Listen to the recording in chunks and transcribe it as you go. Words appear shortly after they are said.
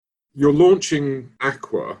You're launching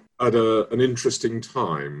Aqua at an interesting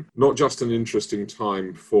time, not just an interesting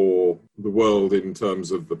time for the world in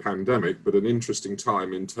terms of the pandemic, but an interesting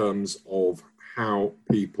time in terms of how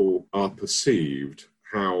people are perceived,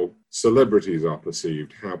 how celebrities are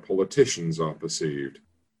perceived, how politicians are perceived.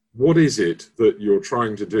 What is it that you're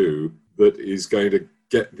trying to do that is going to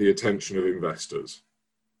get the attention of investors?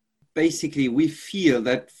 Basically, we feel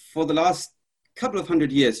that for the last couple of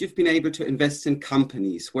 100 years, you've been able to invest in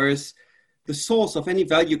companies, whereas the source of any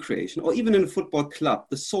value creation, or even in a football club,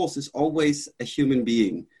 the source is always a human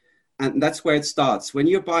being. And that's where it starts. When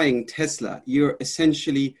you're buying Tesla, you're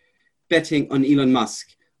essentially betting on Elon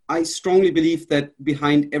Musk. I strongly believe that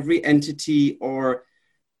behind every entity or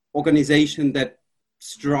organization that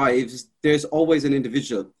strives, there's always an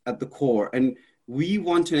individual at the core. And we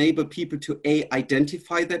want to enable people to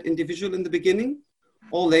identify that individual in the beginning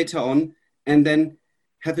or later on, and then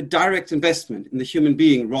have a direct investment in the human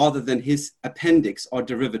being rather than his appendix or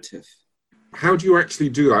derivative. How do you actually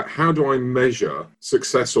do that? How do I measure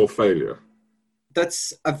success or failure?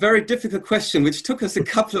 That's a very difficult question, which took us a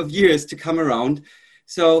couple of years to come around.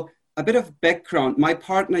 So a bit of background. My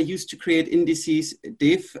partner used to create indices,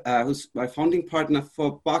 Dave, who's my founding partner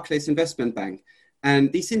for Barclays Investment Bank.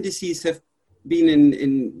 And these indices have been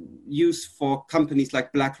in use for companies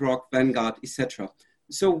like BlackRock, Vanguard, etc.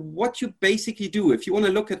 So what you basically do, if you want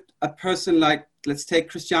to look at a person like, let's take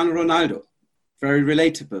Cristiano Ronaldo, very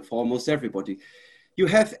relatable for almost everybody. You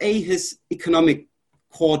have his economic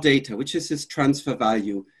core data, which is his transfer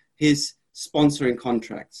value, his sponsoring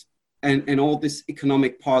contracts, and all this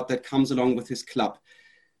economic part that comes along with his club.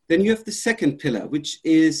 Then you have the second pillar, which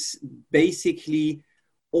is basically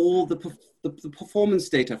all the performance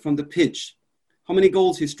data from the pitch, how many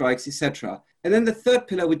goals he strikes, etc. And then the third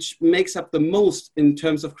pillar, which makes up the most in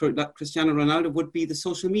terms of Cristiano Ronaldo, would be the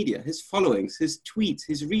social media, his followings, his tweets,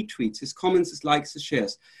 his retweets, his comments, his likes, his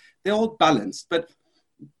shares. They're all balanced, but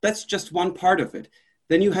that's just one part of it.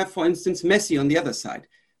 Then you have, for instance, Messi on the other side.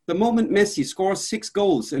 The moment Messi scores 6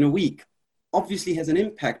 goals in a week, obviously has an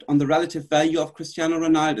impact on the relative value of Cristiano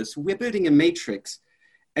Ronaldo. So we're building a matrix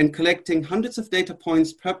and collecting hundreds of data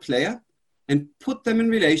points per player and put them in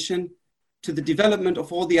relation to the development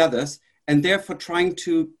of all the others, and therefore trying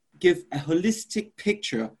to give a holistic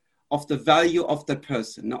picture of the value of that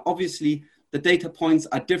person. Now, obviously, the data points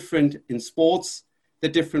are different in sports, they're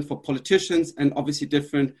different for politicians, and obviously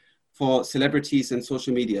different for celebrities and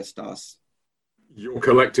social media stars. You're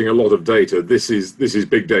collecting a lot of data. This is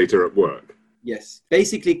big data at work. Yes,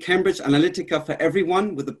 basically Cambridge Analytica for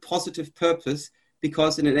everyone with a positive purpose,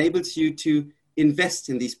 because it enables you to invest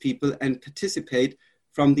in these people and participate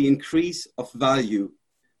from the increase of value.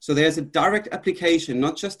 So there's a direct application,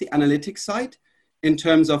 not just the analytics side, in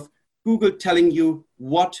terms of Google telling you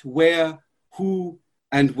what, where, who,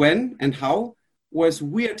 and when, and how, whereas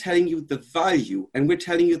we're telling you the value, and we're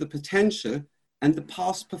telling you the potential and the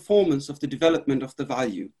past performance of the development of the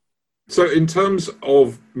value. So in terms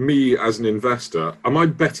of me as an investor, am I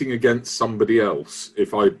betting against somebody else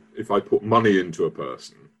if I put money into a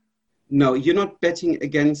person? No, you're not betting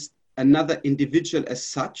against another individual as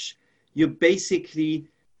such. You're basically,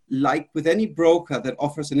 like with any broker that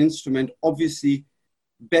offers an instrument, obviously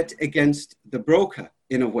bet against the broker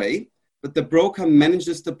in a way, but the broker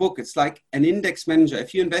manages the book. It's like an index manager.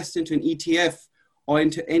 If you invest into an ETF or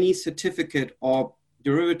into any certificate or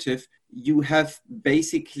derivative, you have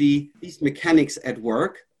basically these mechanics at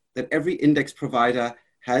work that every index provider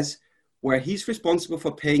has, where he's responsible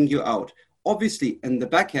for paying you out. Obviously, in the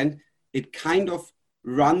back end, it kind of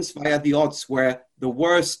runs via the odds, where the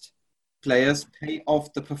worst players pay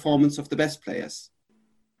off the performance of the best players.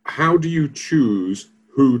 How do you choose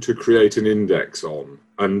who to create an index on,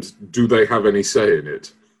 and do they have any say in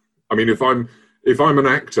it? I mean, if I'm an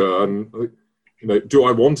actor, and do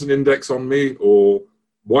I want an index on me, or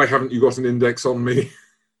why haven't you got an index on me?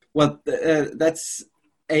 Well, that's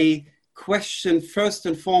a question first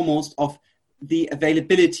and foremost of the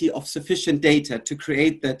availability of sufficient data to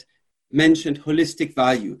create that mentioned holistic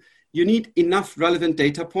value. You need enough relevant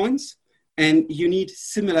data points, and you need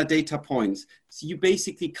similar data points. So you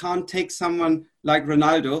basically can't take someone like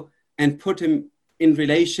Ronaldo and put him in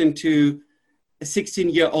relation to a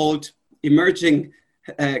 16-year-old emerging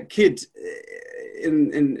kid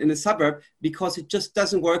in a suburb, because it just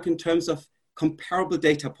doesn't work in terms of comparable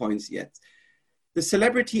data points yet. The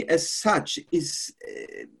celebrity as such is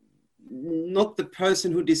not the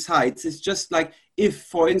person who decides. It's just like if,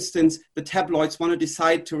 for instance, the tabloids want to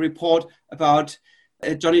decide to report about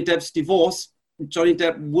Johnny Depp's divorce, Johnny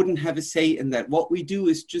Depp wouldn't have a say in that. What we do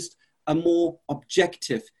is just a more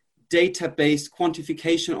objective, data-based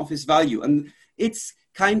quantification of his value. And it's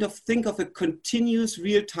kind of think of a continuous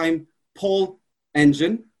real-time poll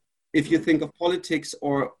engine if you think of politics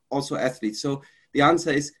or also athletes. So the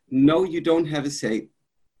answer is no, you don't have a say.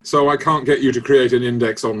 So I can't get you to create an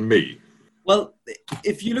index on me? Well,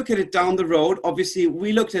 if you look at it down the road, obviously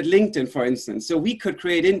we looked at LinkedIn, for instance. So we could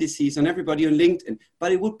create indices on everybody on LinkedIn,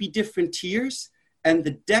 but it would be different tiers, and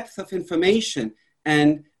the depth of information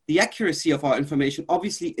and the accuracy of our information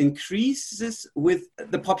obviously increases with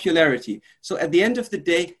the popularity. So at the end of the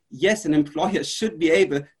day, yes, an employer should be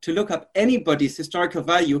able to look up anybody's historical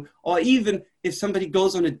value, or even if somebody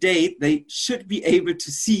goes on a date, they should be able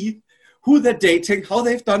to see who they're dating, how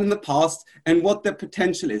they've done in the past, and what their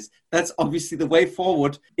potential is. That's obviously the way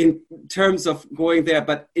forward in terms of going there.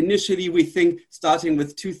 But initially, we think starting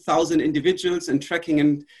with 2,000 individuals and tracking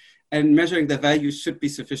and measuring their value should be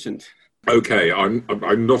sufficient. Okay, I'm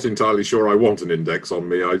not entirely sure I want an index on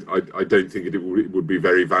me. I don't think it would be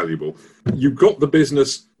very valuable. You got the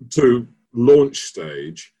business to launch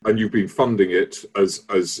stage, and you've been funding it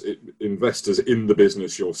as investors in the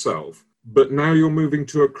business yourself. But now you're moving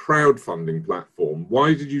to a crowdfunding platform.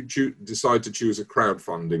 Why did you decide to choose a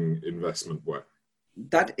crowdfunding investment way?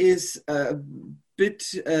 That is a bit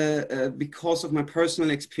because of my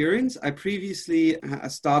personal experience. I previously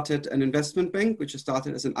started an investment bank, which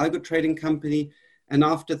started as an algo trading company. And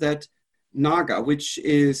after that, Naga, which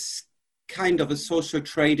is kind of a social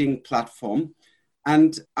trading platform.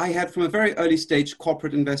 And I had from a very early stage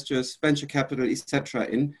corporate investors, venture capital, etc.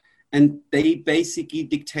 in. And they basically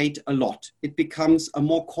dictate a lot. It becomes a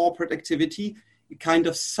more corporate activity. It kind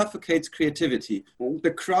of suffocates creativity.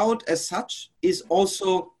 The crowd as such is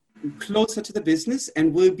also closer to the business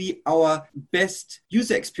and will be our best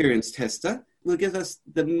user experience tester, will give us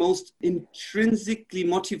the most intrinsically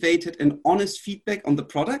motivated and honest feedback on the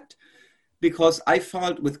product. Because I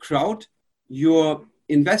felt with crowd, your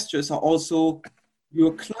investors are also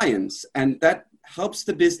your clients, and that helps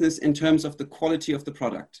the business in terms of the quality of the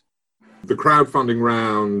product. The crowdfunding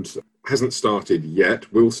round hasn't started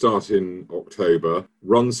yet, will start in October,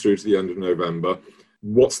 runs through to the end of November.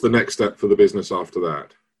 What's the next step for the business after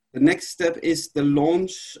that? The next step is the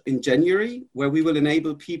launch in January, where we will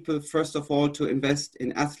enable people, first of all, to invest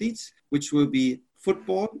in athletes, which will be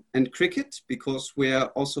football and cricket, because we're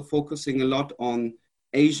also focusing a lot on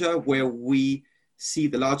Asia, where we see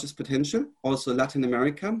the largest potential, also Latin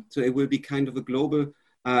America. So it will be kind of a global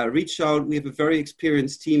reach out. We have a very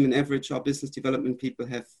experienced team. On average, our business development people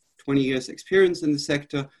have 20 years experience in the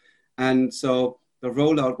sector. And so the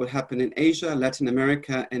rollout will happen in Asia, Latin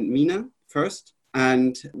America, and MENA first,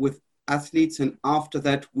 and with athletes. And after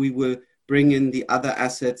that, we will bring in the other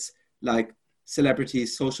assets like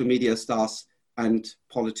celebrities, social media stars, and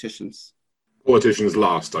politicians. Politicians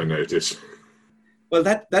last, I notice. Well,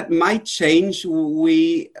 that might change.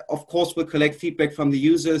 We, of course, will collect feedback from the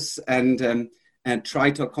users and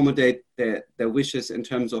try to accommodate their wishes in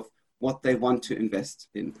terms of what they want to invest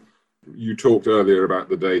in. You talked earlier about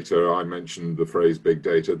the data. I mentioned the phrase big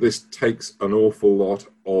data. This takes an awful lot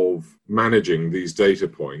of managing these data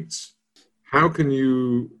points. How can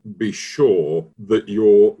you be sure that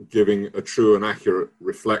you're giving a true and accurate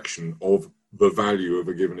reflection of the value of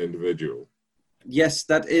a given individual? Yes,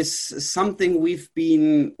 that is something we've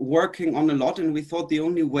been working on a lot, and we thought the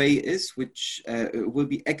only way is, which will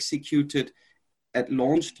be executed at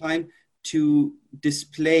launch time, to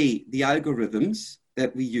display the algorithms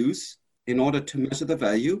that we use in order to measure the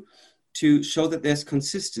value, to show that there's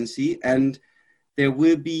consistency. And there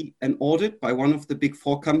will be an audit by one of the big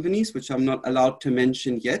four companies, which I'm not allowed to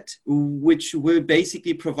mention yet, which will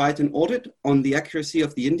basically provide an audit on the accuracy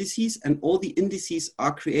of the indices. And all the indices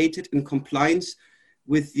are created in compliance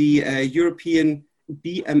with the European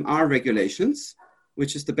BMR regulations,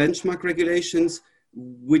 which is the benchmark regulations,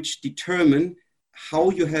 which determine how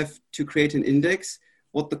you have to create an index,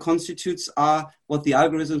 what the constitutes are, what the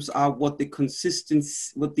algorithms are, what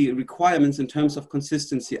the requirements in terms of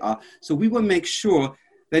consistency are. So we will make sure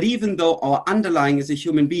that even though our underlying is a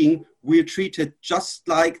human being, we're treated just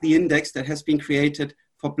like the index that has been created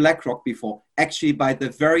for BlackRock before, actually by the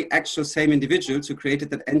very actual same individuals who created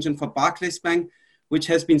that engine for Barclays Bank, which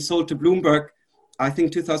has been sold to Bloomberg, I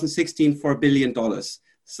think 2016 for $1 billion.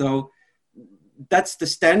 So that's the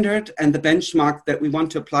standard and the benchmark that we want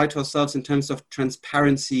to apply to ourselves in terms of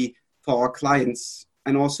transparency for our clients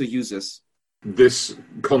and also users. This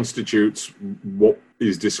constitutes what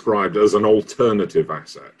is described as an alternative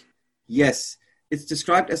asset. Yes, it's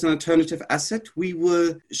described as an alternative asset. We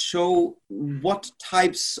will show what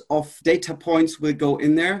types of data points will go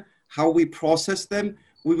in there, how we process them.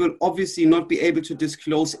 We will obviously not be able to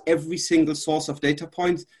disclose every single source of data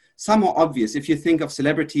points. some are obvious. If you think of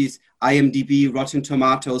celebrities, IMDb, Rotten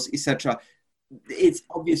Tomatoes, etc., it's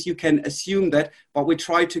obvious, you can assume that, but we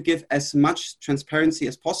try to give as much transparency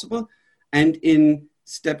as possible. And in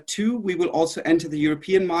step 2, we will also enter the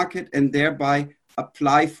European market and thereby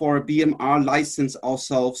apply for a BMR license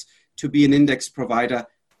ourselves to be an index provider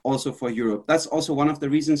also for Europe. That's also one of the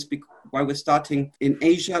reasons why we're starting in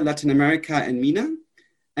Asia, Latin America, and MENA.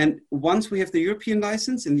 And once we have the European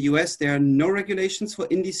license, in the US, there are no regulations for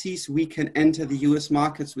indices. We can enter the US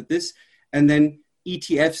markets with this, and then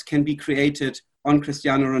ETFs can be created on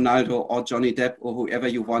Cristiano Ronaldo or Johnny Depp or whoever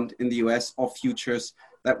you want in the US, or futures.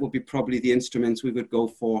 That would be probably the instruments we would go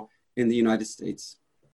for in the United States.